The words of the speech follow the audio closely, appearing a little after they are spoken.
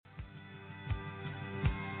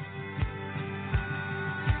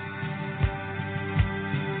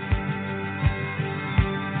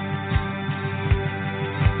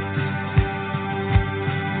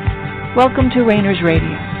Welcome to Rainers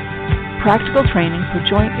Radio, practical training for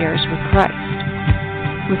joint heirs with Christ,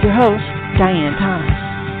 with your host, Diane Thomas.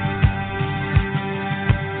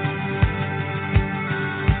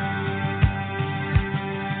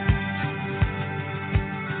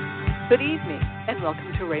 Good evening, and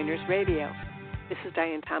welcome to Rainers Radio. This is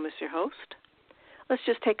Diane Thomas, your host. Let's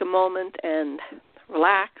just take a moment and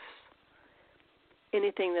relax.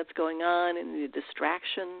 Anything that's going on, any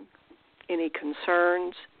distraction, any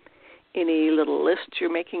concerns, any little lists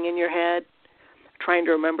you're making in your head, trying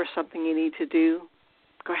to remember something you need to do,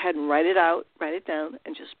 go ahead and write it out, write it down,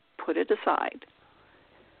 and just put it aside.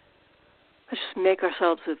 Let's just make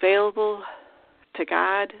ourselves available to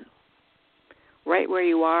God right where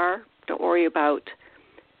you are. Don't worry about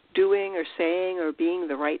doing or saying or being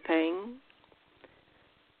the right thing.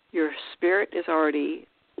 Your spirit is already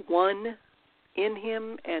one in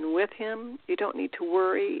Him and with Him. You don't need to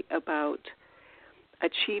worry about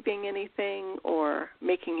achieving anything or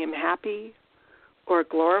making Him happy or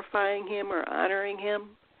glorifying Him or honoring Him.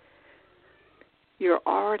 You're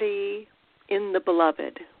already in the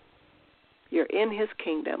Beloved. You're in His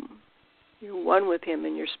kingdom. You're one with Him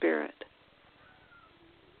in your spirit.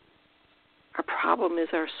 Our problem is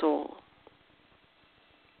our soul.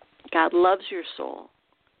 God loves your soul.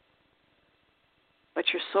 But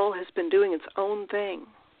your soul has been doing its own thing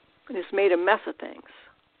and has made a mess of things.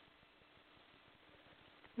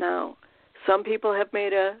 Now, some people have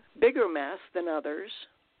made a bigger mess than others,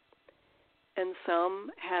 and some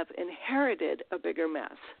have inherited a bigger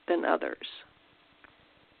mess than others.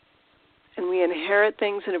 And we inherit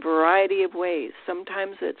things in a variety of ways.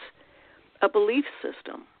 Sometimes it's a belief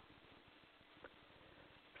system,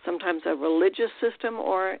 sometimes a religious system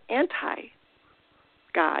or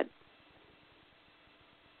anti-God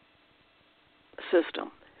system.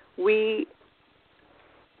 We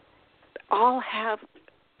all have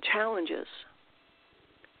challenges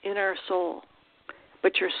in our soul,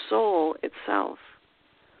 but your soul itself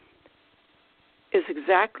is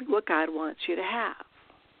exactly what God wants you to have.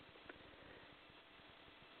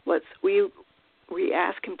 We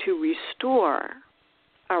ask Him to restore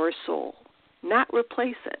our soul, not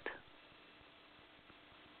replace it.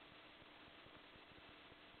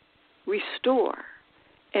 Restore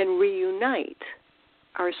and reunite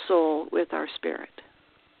our soul with our spirit.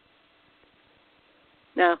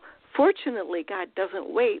 Now, fortunately, God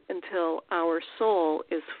doesn't wait until our soul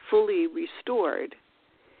is fully restored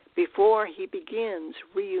before He begins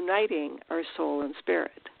reuniting our soul and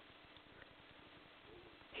spirit.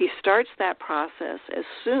 He starts that process as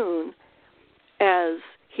soon as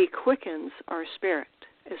He quickens our spirit.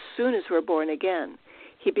 As soon as we're born again,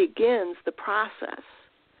 He begins the process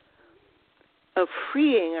of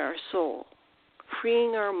freeing our soul,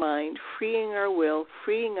 freeing our mind, freeing our will,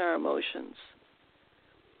 freeing our emotions,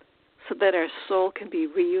 so that our soul can be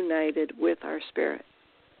reunited with our spirit.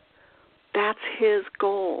 That's His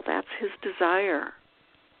goal. That's His desire.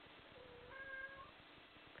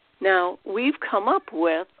 Now, we've come up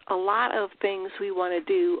with a lot of things we want to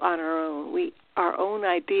do on our own. Our own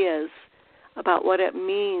ideas about what it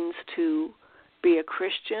means to be a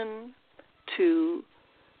Christian, to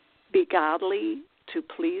be godly, to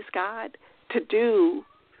please God, to do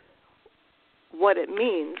what it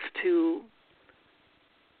means to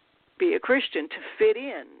be a Christian, to fit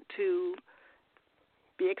in, to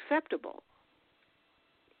be acceptable.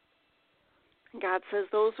 God says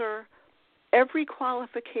those are every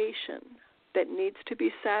qualification that needs to be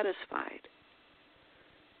satisfied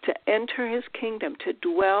to enter His kingdom, to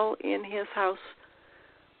dwell in His house,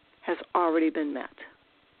 has already been met.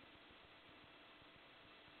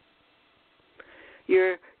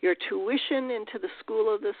 Your tuition into the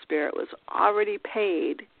school of the Spirit was already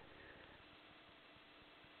paid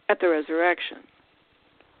at the resurrection.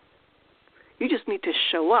 You just need to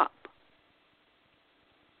show up.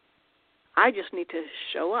 I just need to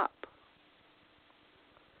show up.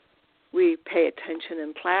 We pay attention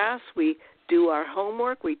in class. We do our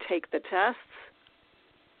homework. We take the tests.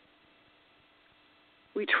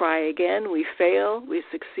 We try again. We fail. We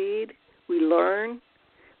succeed. We learn.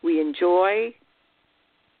 We enjoy.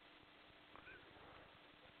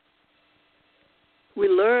 We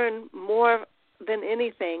learn more than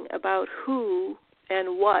anything about who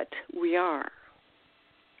and what we are.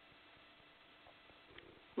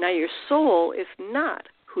 Now, your soul is not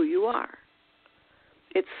who you are.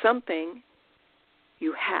 It's something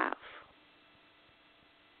you have.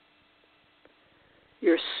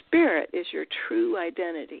 Your spirit is your true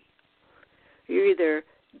identity. You're either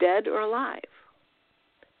dead or alive.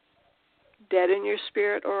 Dead in your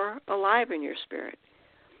spirit or alive in your spirit.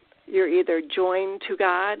 You're either joined to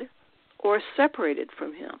God or separated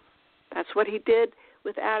from Him. That's what he did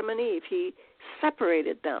with Adam and Eve. He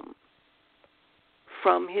separated them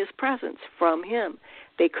from his presence, from him.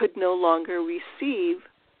 They could no longer receive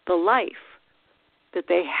the life that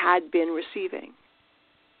they had been receiving.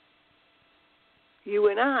 You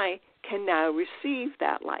and I can now receive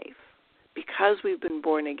that life because we've been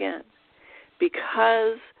born again,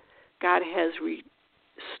 because God has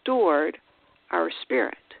restored our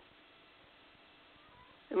spirit.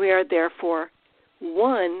 And we are therefore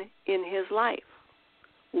one in his life,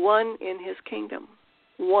 one in his kingdom,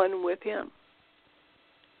 one with him.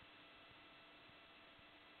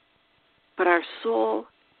 But our soul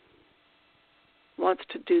wants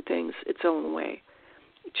to do things its own way.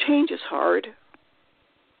 Change is hard,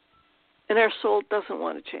 and our soul doesn't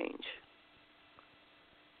want to change.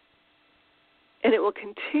 And it will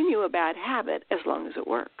continue a bad habit as long as it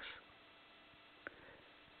works,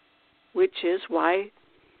 which is why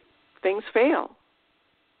things fail,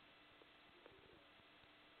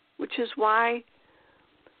 which is why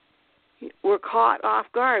we're caught off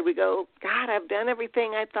guard. We go, God, I've done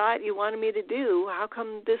everything I thought you wanted me to do. How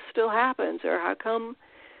come this still happens? Or how come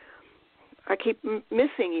I keep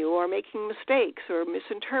missing you or making mistakes or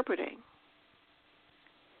misinterpreting?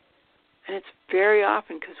 And it's very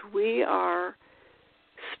often because we are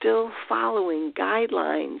still following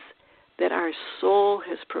guidelines that our soul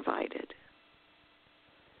has provided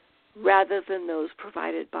rather than those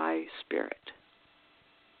provided by Spirit.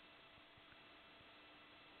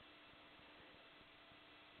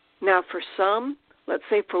 Now, for some, let's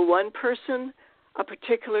say for one person, a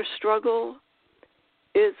particular struggle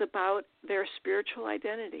is about their spiritual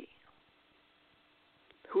identity,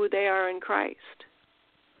 who they are in Christ.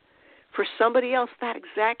 For somebody else, that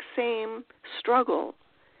exact same struggle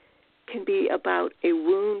can be about a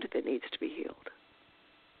wound that needs to be healed,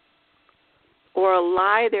 or a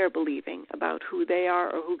lie they're believing about who they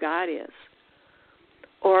are or who God is,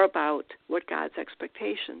 or about what God's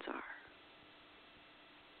expectations are.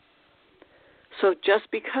 So just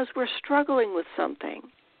because we're struggling with something,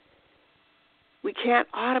 we can't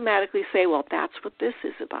automatically say, well, that's what this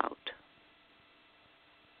is about.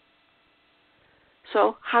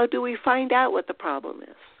 So how do we find out what the problem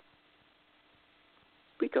is?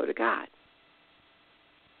 We go to God.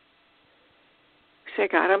 We say,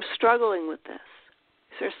 God, I'm struggling with this.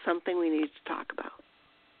 Is there something we need to talk about?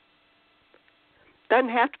 Doesn't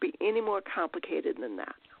have to be any more complicated than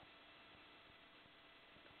that.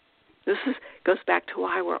 This goes back to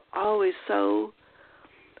why we're always so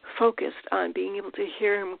focused on being able to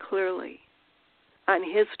hear him clearly, on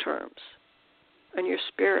his terms, on your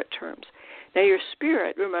spirit terms. Now, your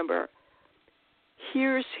spirit, remember,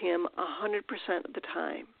 hears him 100% of the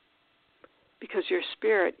time because your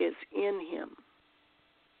spirit is in him.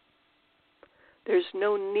 There's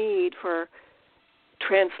no need for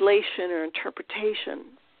translation or interpretation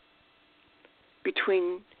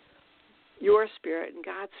between your spirit and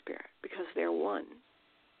God's spirit because they're one.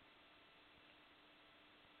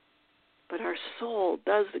 But our soul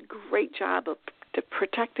does a great job of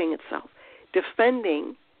protecting itself,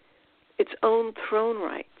 defending its own throne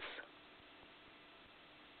rights.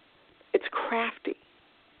 It's crafty.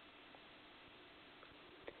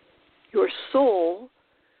 Your soul,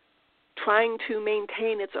 trying to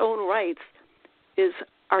maintain its own rights, is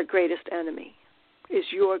our greatest enemy, is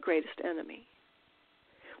your greatest enemy.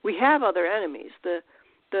 We have other enemies, the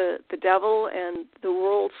devil and the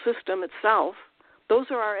world system itself. Those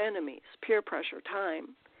are our enemies, peer pressure, time.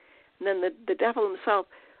 And then the devil himself,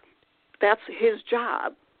 that's his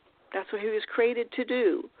job. That's what he was created to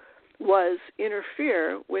do, was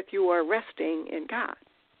interfere with your resting in God,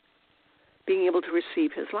 being able to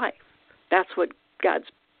receive his life. That's what God's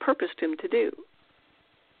purposed him to do.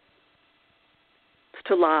 It's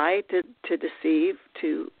to lie, to deceive,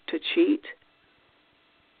 to cheat,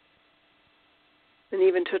 and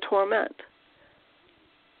even to torment.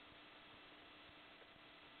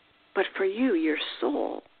 But for you, your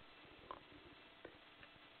soul,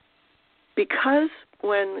 because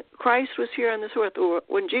when Christ was here on this earth, or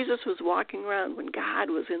when Jesus was walking around, when God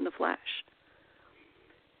was in the flesh,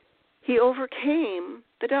 he overcame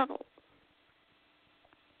the devil.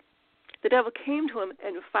 The devil came to him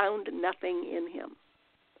and found nothing in him.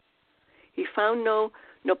 He found no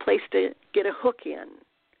place to get a hook in.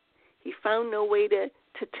 He found no way to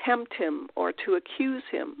tempt him or to accuse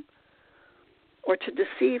him or to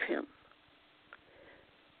deceive him,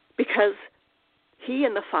 because he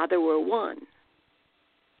and the Father were one.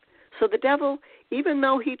 So the devil, even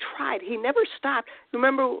though he tried, he never stopped.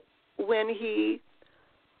 Remember when he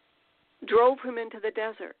drove him into the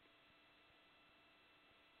desert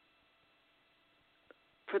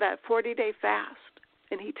for that 40-day fast,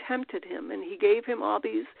 and he tempted him, and he gave him all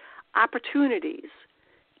these opportunities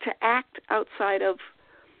to act outside of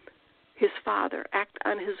his Father, act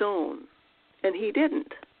on his own, and he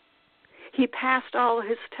didn't. He passed all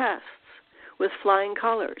his tests with flying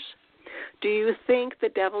colors. Do you think the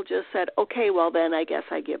devil just said, okay, well then I guess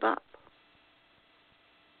I give up?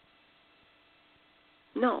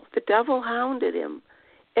 No, the devil hounded him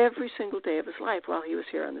every single day of his life while he was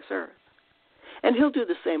here on this earth. And he'll do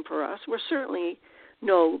the same for us. We're certainly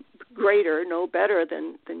no greater, no better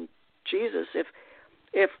than Jesus.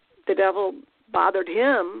 If the devil bothered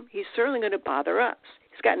him, he's certainly going to bother us.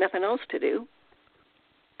 He's got nothing else to do.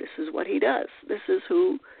 This is what he does. This is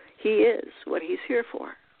who he is, what he's here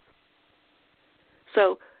for.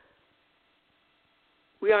 So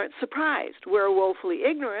we aren't surprised. We're woefully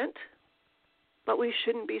ignorant, but we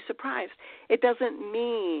shouldn't be surprised. It doesn't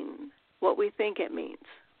mean what we think it means.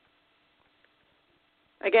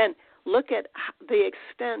 Again, look at the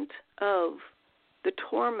extent of the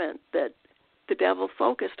torment that the devil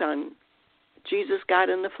focused on Jesus, God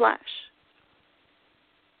in the flesh.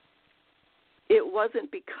 It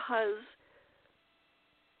wasn't because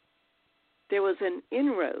there was an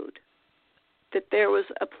inroad, that there was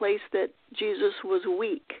a place that Jesus was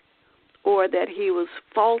weak, or that he was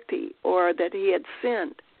faulty, or that he had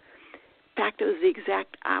sinned. In fact, it was the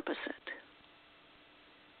exact opposite.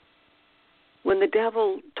 When the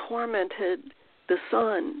devil tormented the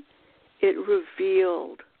Son, it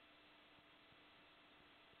revealed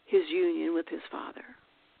his union with his Father.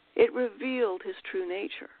 It revealed his true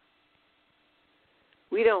nature.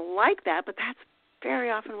 We don't like that, but that's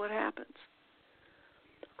very often what happens.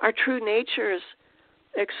 Our true nature is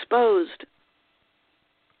exposed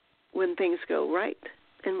when things go right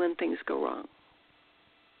and when things go wrong.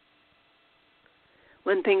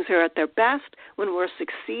 When things are at their best, when we're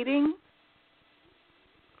succeeding,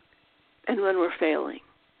 and when we're failing.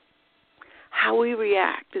 How we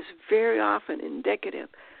react is very often indicative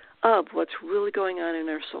of what's really going on in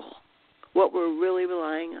our soul, what we're really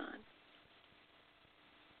relying on.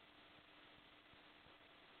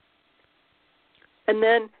 And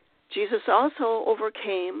then Jesus also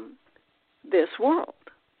overcame this world,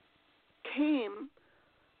 came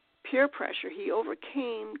peer pressure. He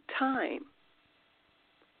overcame time.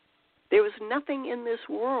 There was nothing in this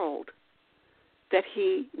world that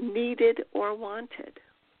he needed or wanted.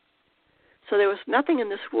 So there was nothing in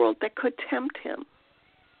this world that could tempt him,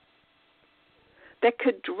 that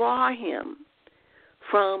could draw him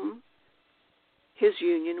from his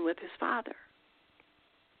union with his Father.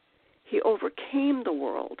 He overcame the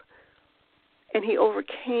world, and he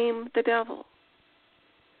overcame the devil.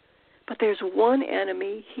 But there's one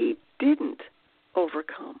enemy he didn't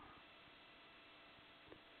overcome.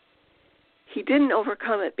 He didn't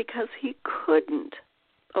overcome it because he couldn't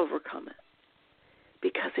overcome it,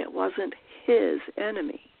 because it wasn't his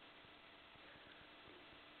enemy.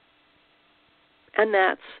 And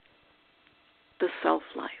that's the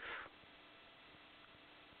self-life.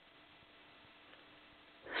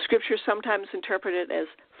 Scripture sometimes interpret it as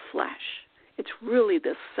flesh. It's really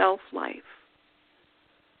the self-life,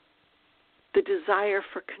 the desire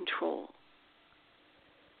for control.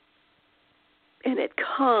 And it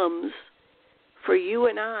comes for you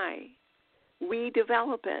and I. We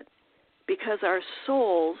develop it because our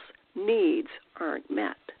soul's needs aren't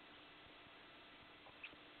met.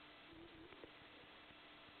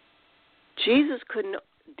 Jesus couldn't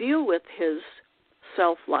deal with his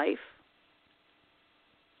self-life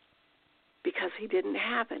because he didn't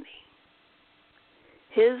have any.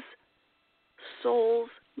 His soul's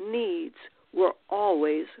needs were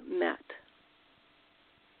always met.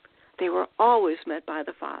 They were always met by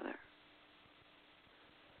the Father.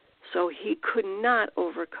 So he could not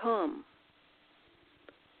overcome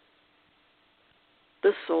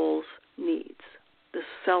the soul's needs, the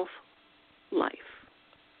self-life.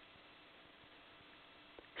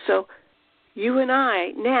 So you and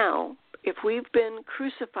I now, if we've been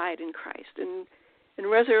crucified in Christ and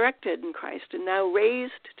resurrected in Christ and now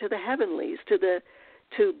raised to the heavenlies,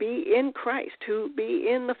 to be in Christ, to be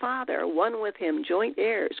in the Father, one with him, joint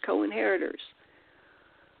heirs, co-inheritors,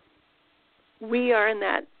 we are in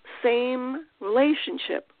that same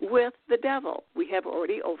relationship with the devil. We have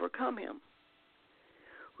already overcome him.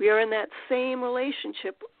 We are in that same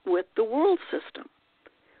relationship with the world system.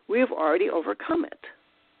 We have already overcome it.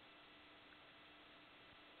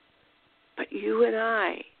 But you and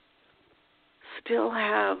I still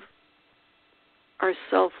have our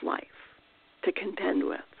self-life to contend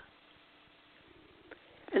with.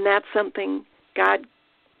 And that's something God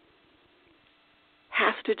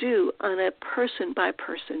has to do on a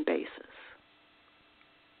person-by-person basis.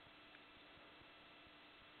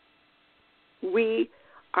 we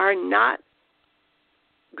are not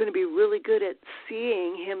going to be really good at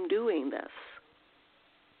seeing him doing this.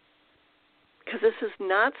 Because this is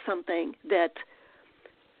not something that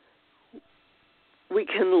we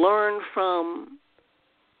can learn from,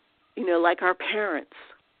 like our parents.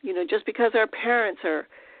 Just because our parents are,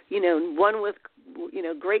 one with,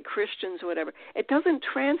 great Christians or whatever, it doesn't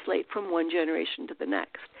translate from one generation to the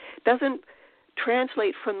next. It doesn't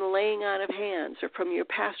translate from the laying on of hands or from your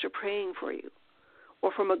pastor praying for you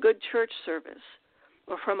or from a good church service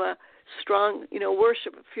or from a strong,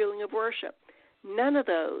 worship, feeling of worship. None of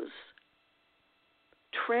those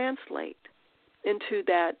translate into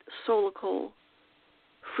that soulical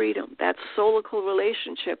freedom, that soulical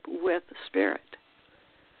relationship with Spirit.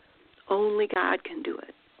 Only God can do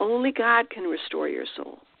it. Only God can restore your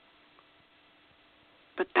soul.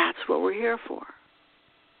 But that's what we're here for.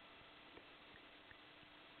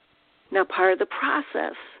 Now, part of the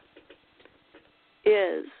process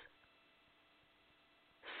is,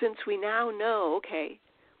 since we now know, okay,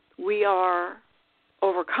 we are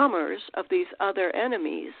overcomers of these other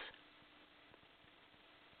enemies,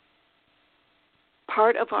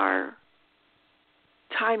 part of our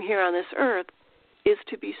time here on this earth is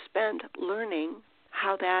to be spent learning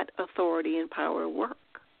how that authority and power work.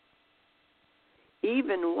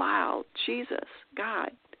 Even while Jesus, God,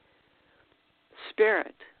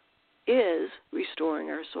 Spirit, is restoring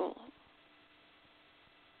our soul.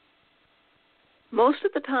 Most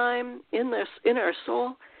of the time in our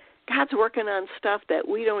soul, God's working on stuff that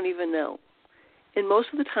we don't even know. And most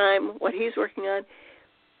of the time, what he's working on,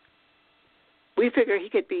 we figure he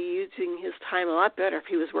could be using his time a lot better if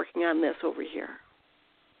he was working on this over here.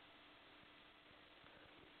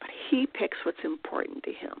 But he picks what's important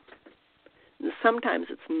to him. And sometimes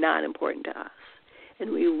it's not important to us.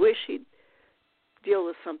 And we wish he'd deal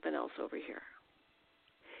with something else over here.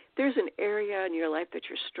 If there's an area in your life that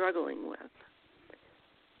you're struggling with,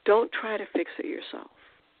 don't try to fix it yourself.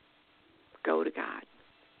 Go to God.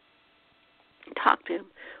 Talk to him.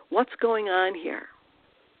 What's going on here?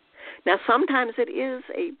 Now, sometimes it is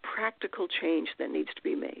a practical change that needs to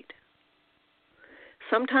be made.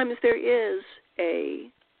 Sometimes there is a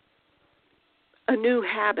new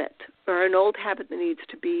habit or an old habit that needs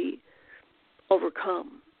to be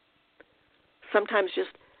overcome. Sometimes just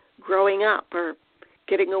growing up or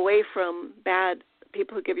getting away from bad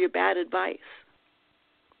people who give you bad advice.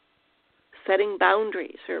 Setting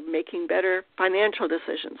boundaries or making better financial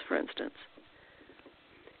decisions, for instance.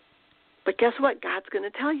 But guess what? God's going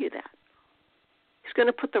to tell you that. He's going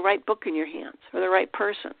to put the right book in your hands or the right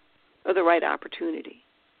person or the right opportunity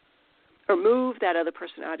or move that other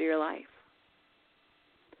person out of your life.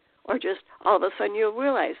 Or just all of a sudden you'll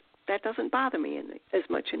realize that doesn't bother me as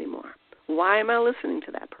much anymore. Why am I listening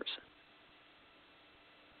to that person?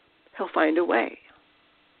 He'll find a way.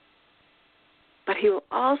 But he will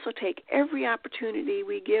also take every opportunity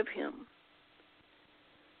we give him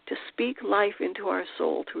to speak life into our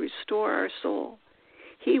soul, to restore our soul.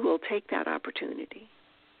 He will take that opportunity.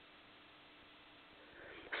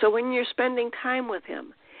 So when you're spending time with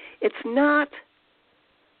him, it's not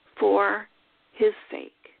for his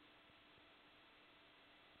sake.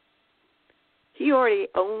 He already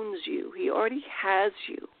owns you. He already has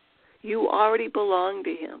you. You already belong to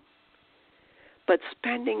him. But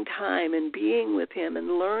spending time and being with him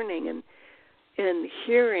and learning and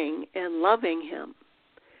hearing and loving him,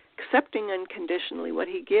 accepting unconditionally what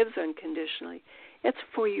he gives unconditionally, it's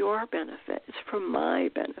for your benefit. It's for my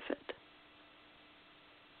benefit.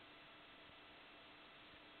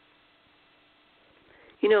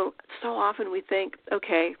 So often we think,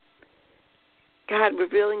 okay, God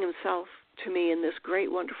revealing himself to me in this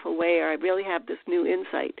great, wonderful way, or I really have this new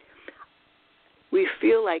insight. We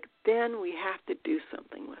feel like then we have to do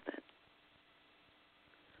something with it.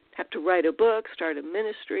 Have to write a book, start a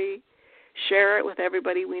ministry, share it with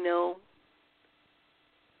everybody we know.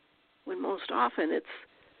 When most often it's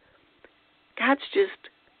God's just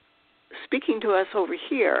speaking to us over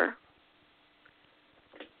here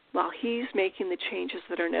while he's making the changes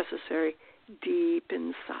that are necessary deep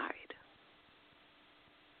inside.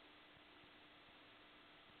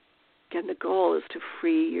 Again, the goal is to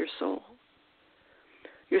free your soul.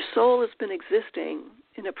 Your soul has been existing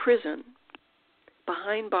in a prison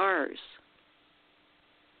behind bars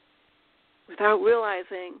without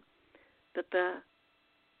realizing that the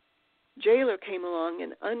jailer came along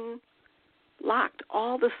and unlocked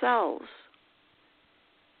all the cells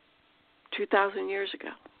 2,000 years ago.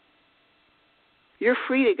 You're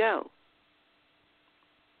free to go.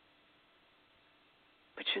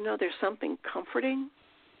 But there's something comforting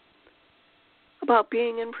about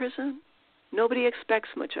being in prison. Nobody expects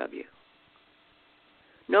much of you.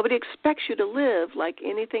 Nobody expects you to live like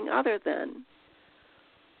anything other than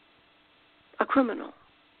a criminal,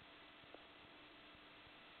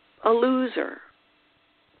 a loser,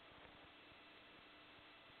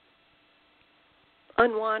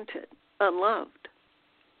 unwanted, unloved.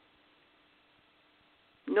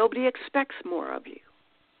 Nobody expects more of you.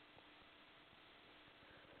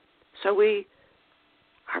 So we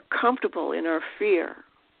are comfortable in our fear,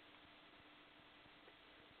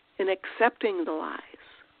 in accepting the lies.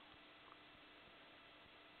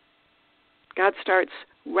 God starts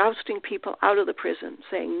rousting people out of the prison,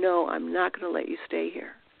 saying, no, I'm not going to let you stay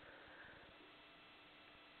here.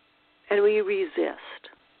 And we resist.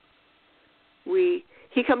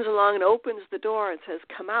 He comes along and opens the door and says,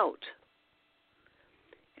 come out.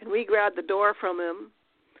 And we grab the door from him,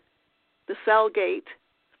 the cell gate,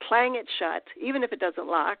 clang it shut, even if it doesn't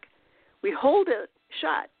lock. We hold it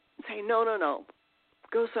shut and say, no,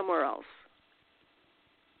 go somewhere else.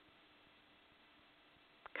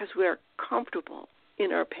 Because we're comfortable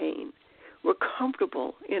in our pain. We're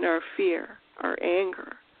comfortable in our fear, our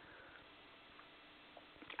anger,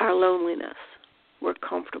 our loneliness. We're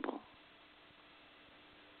comfortable.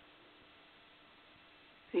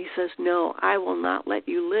 He says, no, I will not let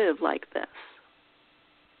you live like this.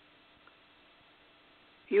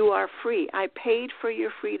 You are free. I paid for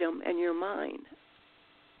your freedom and your mind.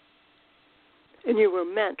 And you were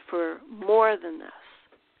meant for more than this.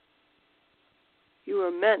 You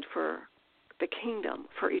were meant for the kingdom,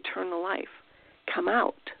 for eternal life. Come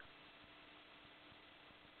out.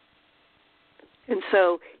 And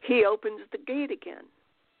so he opens the gate again,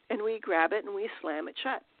 and we grab it and we slam it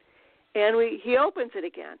shut. And he opens it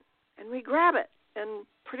again, and we grab it, and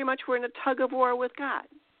pretty much we're in a tug of war with God.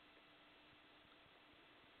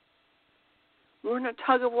 We're in a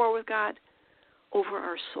tug of war with God over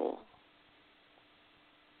our soul.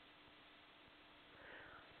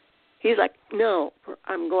 He's like, no,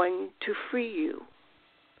 I'm going to free you.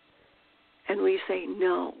 And we say,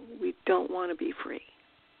 no, we don't want to be free.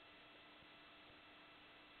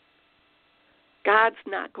 God's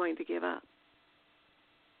not going to give up.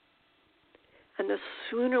 And the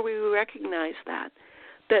sooner we recognize that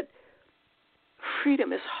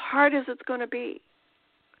freedom, as hard as it's going to be,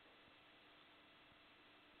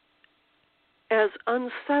 as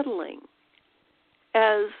unsettling,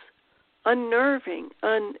 as unnerving,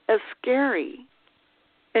 as scary,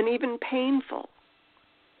 and even painful,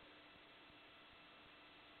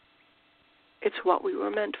 it's what we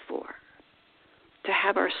were meant for, to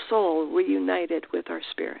have our soul reunited with our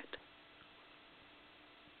spirit.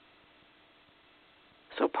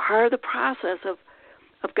 So part of the process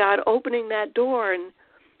of God opening that door and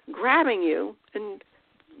grabbing you and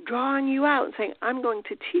drawing you out and saying, I'm going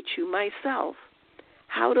to teach you myself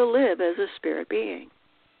how to live as a spirit being.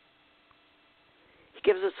 He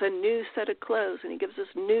gives us a new set of clothes and he gives us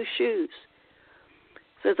new shoes.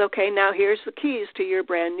 Says, okay, now here's the keys to your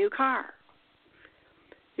brand new car.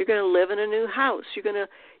 You're going to live in a new house. You're going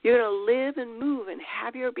to live and move and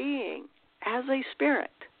have your being as a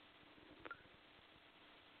spirit,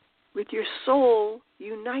 with your soul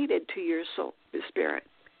united to your soul, the spirit,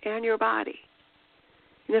 and your body.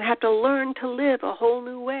 You're going to have to learn to live a whole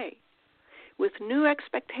new way, with new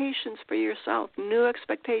expectations for yourself, new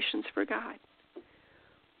expectations for God.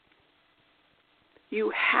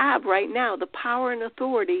 You have right now the power and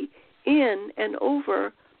authority in and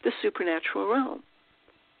over the supernatural realm.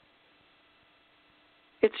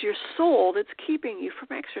 It's your soul that's keeping you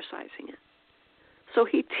from exercising it. So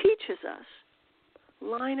he teaches us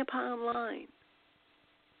line upon line.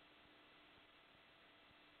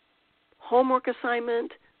 Homework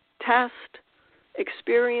assignment, test,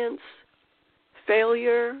 experience,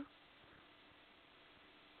 failure,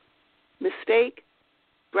 mistake,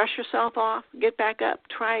 brush yourself off, get back up,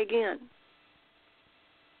 try again.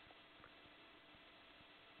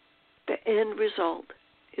 The end result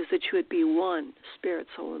is that you would be one, spirit,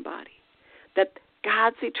 soul, and body. That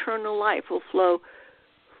God's eternal life will flow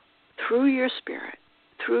through your spirit,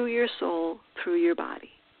 through your soul, through your body,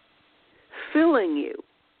 filling you.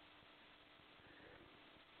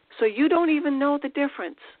 So you don't even know the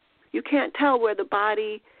difference. You can't tell where the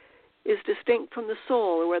body is distinct from the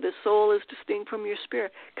soul or where the soul is distinct from your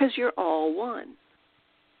spirit, because you're all one.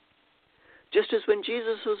 Just as when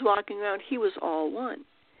Jesus was walking around, he was all one.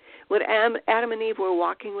 When Adam and Eve were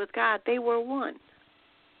walking with God, they were one.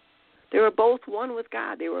 They were both one with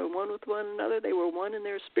God. They were one with one another. They were one in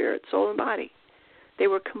their spirit, soul, and body. They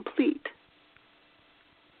were complete.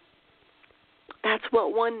 That's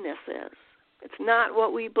what oneness is. It's not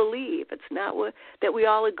what we believe. It's not that we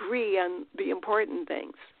all agree on the important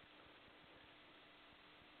things.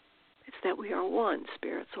 It's that we are one,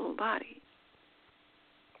 spirit, soul, and body.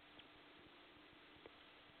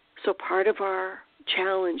 So part of our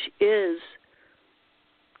challenge is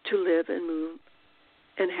to live and move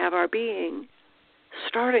and have our being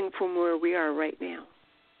starting from where we are right now.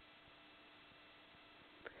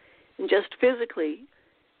 And just physically,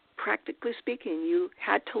 practically speaking, you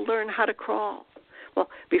had to learn how to crawl. Well,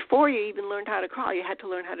 before you even learned how to crawl, you had to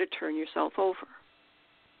learn how to turn yourself over.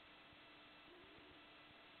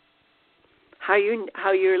 How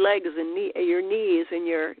your legs and your knees and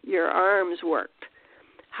your arms worked.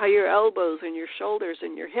 How your elbows and your shoulders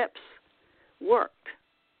and your hips worked.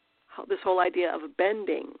 How this whole idea of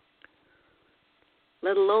bending,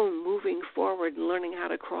 let alone moving forward and learning how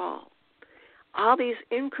to crawl. All these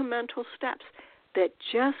incremental steps that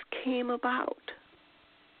just came about.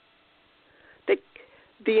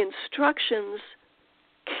 The instructions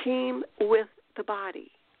came with the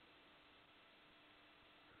body.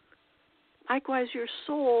 Likewise, your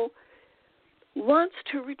soul wants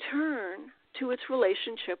to return to its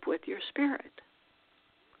relationship with your spirit.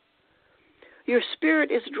 Your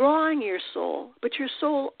spirit is drawing your soul, but your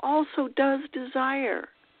soul also does desire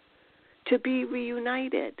to be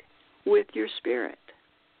reunited with your spirit.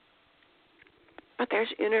 But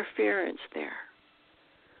there's interference there.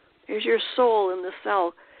 There's your soul in the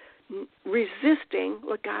cell resisting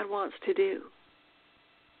what God wants to do.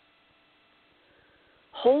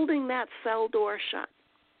 Holding that cell door shut.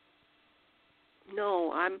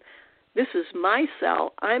 No, this is my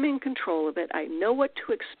cell. I'm in control of it. I know what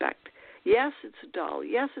to expect. Yes, it's dull.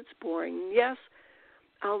 Yes, it's boring. Yes,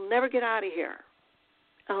 I'll never get out of here.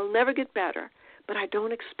 I'll never get better. But I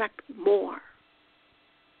don't expect more.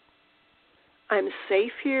 I'm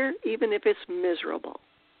safe here even if it's miserable.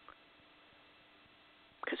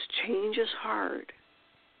 Because change is hard.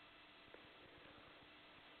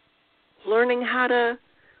 Learning how to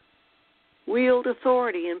wield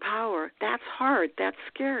authority and power, that's hard. That's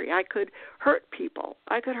scary. I could hurt people.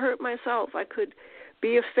 I could hurt myself. I could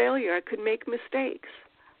be a failure. I could make mistakes.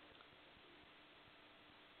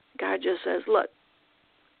 God just says, look,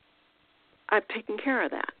 I've taken care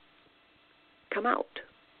of that. Come out.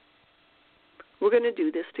 We're going to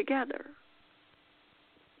do this together.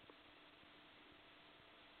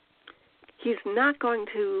 He's not going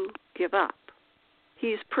to give up.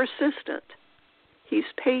 He's persistent. He's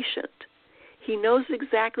patient. He knows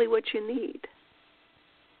exactly what you need.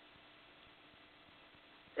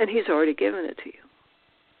 And he's already given it to you.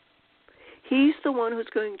 He's the one who's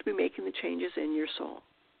going to be making the changes in your soul.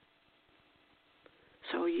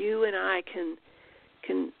 So you and I can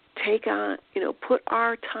take on, put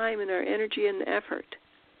our time and our energy and effort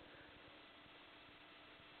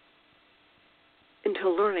into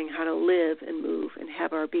learning how to live and move and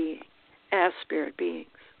have our being as spirit beings.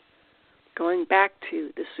 Going back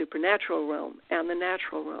to the supernatural realm and the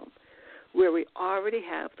natural realm, where we already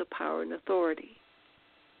have the power and authority.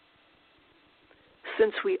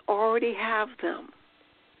 Since we already have them,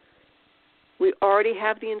 we already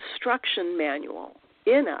have the instruction manual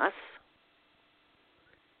in us.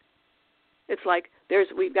 It's like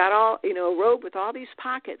we've got a robe with all these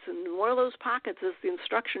pockets, and one of those pockets is the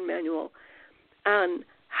instruction manual on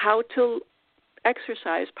how to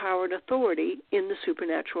exercise power and authority in the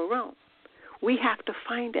supernatural realm. We have to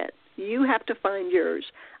find it. You have to find yours.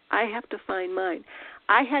 I have to find mine.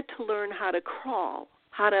 I had to learn how to crawl,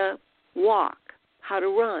 how to walk, how to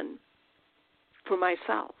run for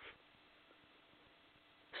myself.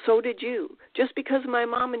 So did you. Just because my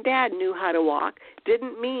mom and dad knew how to walk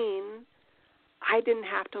didn't mean I didn't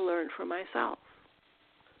have to learn for myself.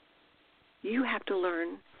 You have to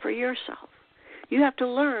learn for yourself. You have to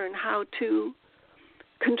learn how to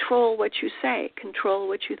control what you say, control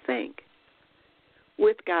what you think,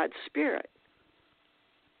 with God's Spirit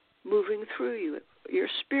moving through you, your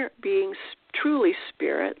spirit being truly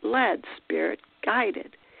Spirit-led,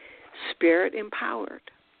 Spirit-guided, Spirit-empowered.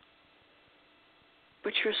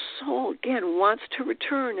 But your soul, again, wants to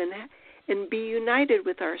return and be united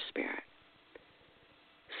with our spirit.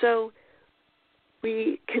 So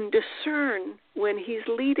we can discern when he's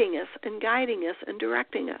leading us and guiding us and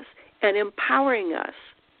directing us and empowering us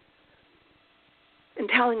and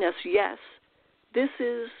telling us, yes, this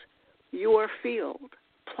is your field.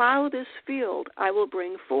 Plow this field, I will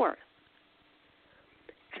bring forth.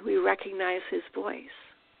 And we recognize his voice.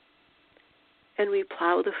 And we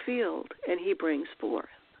plow the field, and he brings forth.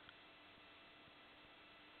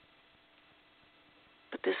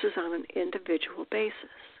 But this is on an individual basis.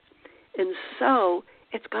 And so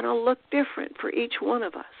it's going to look different for each one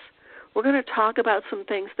of us. We're going to talk about some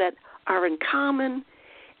things that are in common,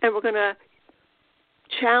 and we're going to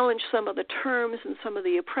challenge some of the terms and some of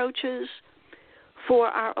the approaches for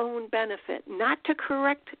our own benefit, not to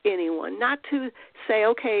correct anyone, not to say,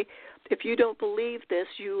 okay, if you don't believe this,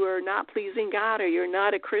 you are not pleasing God, or you're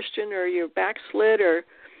not a Christian, or you're backslid, or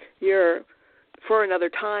you're for another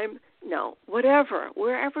time. No, whatever,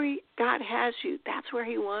 wherever God has you, that's where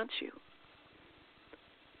he wants you.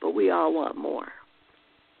 But we all want more.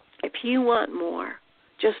 If you want more,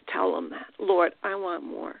 just tell him that. Lord, I want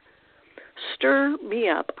more. Stir me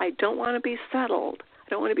up. I don't want to be settled. I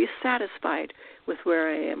don't want to be satisfied with where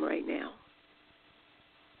I am right now.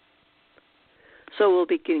 So we'll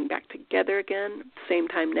be getting back together again, same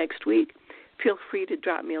time next week. Feel free to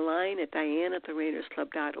drop me a line at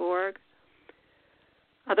diane@therainersclub.org.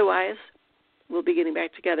 Otherwise, we'll be getting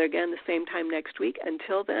back together again the same time next week.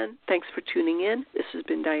 Until then, thanks for tuning in. This has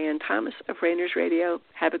been Diane Thomas of Rainers Radio.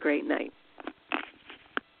 Have a great night.